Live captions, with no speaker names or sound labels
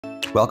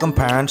Welcome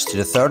parents to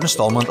the third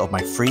instalment of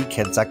my free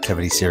kids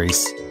activity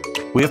series.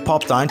 We have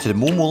popped down to the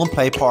Mulholland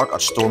Play Park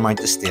at Stormont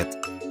Estate.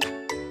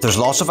 There's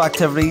lots of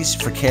activities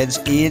for kids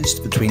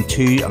aged between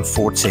 2 and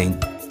 14.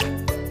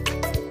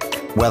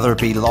 Whether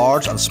it be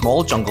large and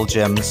small jungle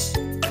gyms,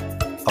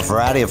 a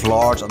variety of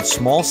large and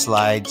small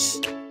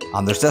slides,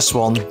 and there's this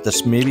one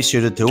that's maybe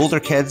suited to older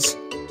kids,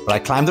 but I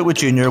climbed it with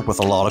Junior with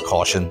a lot of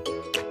caution.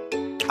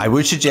 I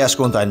would suggest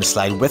going down the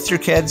slide with your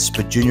kids,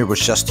 but Junior was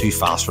just too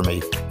fast for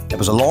me. It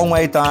was a long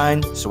way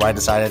down, so I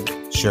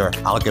decided, sure,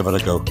 I'll give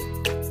it a go.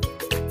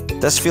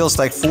 This feels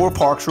like 4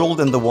 parks rolled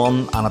into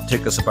one, and it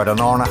took us about an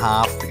hour and a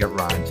half to get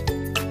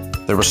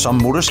round. There were some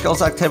motor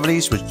skills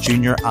activities which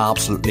Junior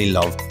absolutely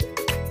loved.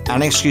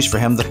 Any excuse for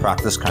him to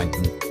practice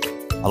counting.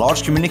 A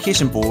large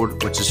communication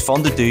board which is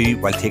fun to do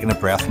while taking a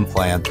breath and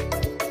playing.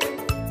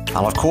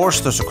 And of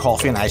course there's a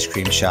coffee and ice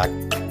cream shack.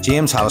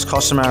 James had his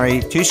customary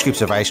 2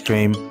 scoops of ice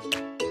cream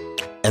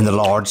in the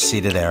large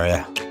seated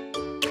area.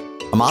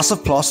 A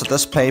massive plus that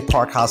this play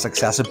park has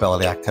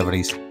accessibility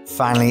activities.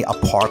 Finally a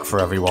park for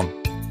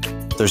everyone.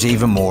 There's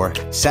even more.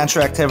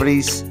 Sensory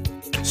activities,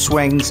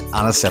 swings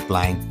and a zip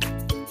line.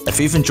 If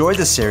you've enjoyed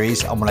this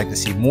series and would like to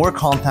see more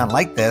content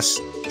like this,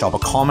 drop a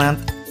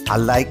comment, a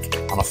like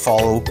and a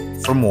follow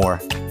for more.